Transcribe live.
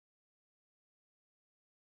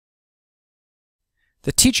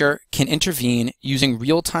The teacher can intervene using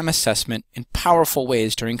real-time assessment in powerful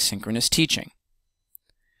ways during synchronous teaching.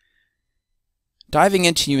 Diving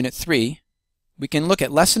into Unit 3, we can look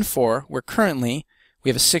at Lesson 4, where currently we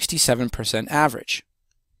have a 67% average.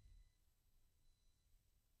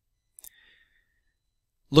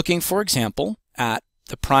 Looking, for example, at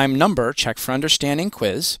the prime number check for understanding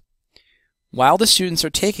quiz, while the students are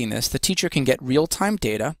taking this, the teacher can get real-time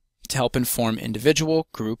data to help inform individual,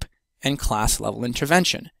 group, and class-level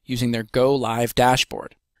intervention using their Go Live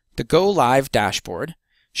dashboard. The Go Live dashboard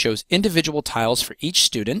shows individual tiles for each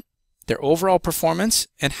student, their overall performance,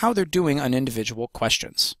 and how they're doing on individual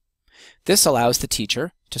questions. This allows the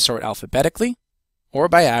teacher to sort alphabetically or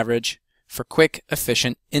by average for quick,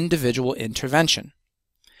 efficient, individual intervention.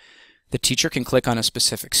 The teacher can click on a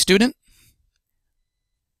specific student,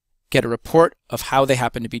 get a report of how they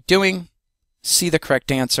happen to be doing, see the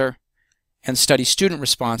correct answer, and study student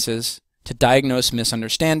responses to diagnose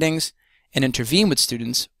misunderstandings and intervene with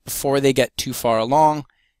students before they get too far along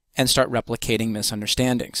and start replicating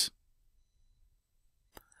misunderstandings.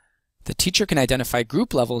 The teacher can identify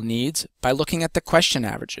group-level needs by looking at the question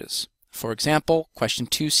averages. For example, question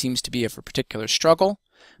 2 seems to be of a particular struggle.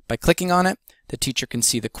 By clicking on it, the teacher can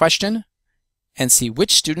see the question and see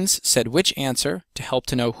which students said which answer to help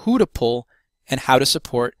to know who to pull and how to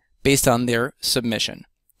support based on their submission.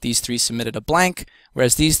 These 3 submitted a blank,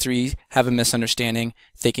 whereas these 3 have a misunderstanding,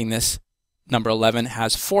 thinking this number 11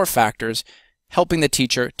 has 4 factors, helping the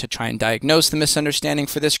teacher to try and diagnose the misunderstanding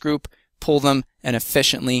for this group, pull them, and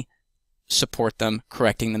efficiently support them,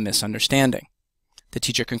 correcting the misunderstanding. The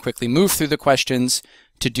teacher can quickly move through the questions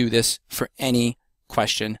to do this for any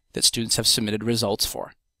question that students have submitted results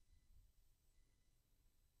for.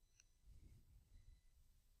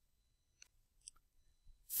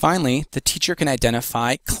 Finally, the teacher can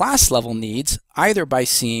identify class-level needs either by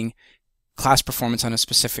seeing class performance on a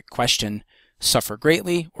specific question suffer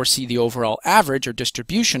greatly or see the overall average or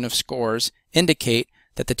distribution of scores indicate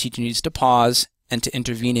that the teacher needs to pause and to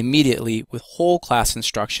intervene immediately with whole class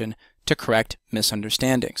instruction to correct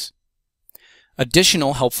misunderstandings.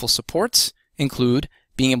 Additional helpful supports include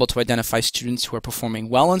being able to identify students who are performing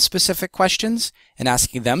well in specific questions and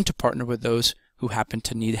asking them to partner with those who happen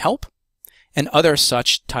to need help, and other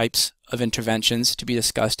such types of interventions to be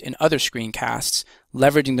discussed in other screencasts,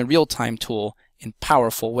 leveraging the real-time tool in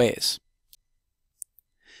powerful ways.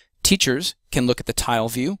 Teachers can look at the tile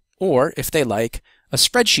view, or, if they like, a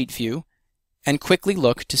spreadsheet view, and quickly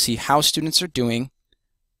look to see how students are doing,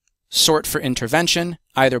 sort for intervention,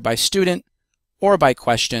 either by student or by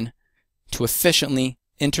question, to efficiently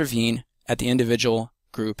intervene at the individual,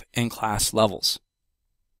 group, and class levels.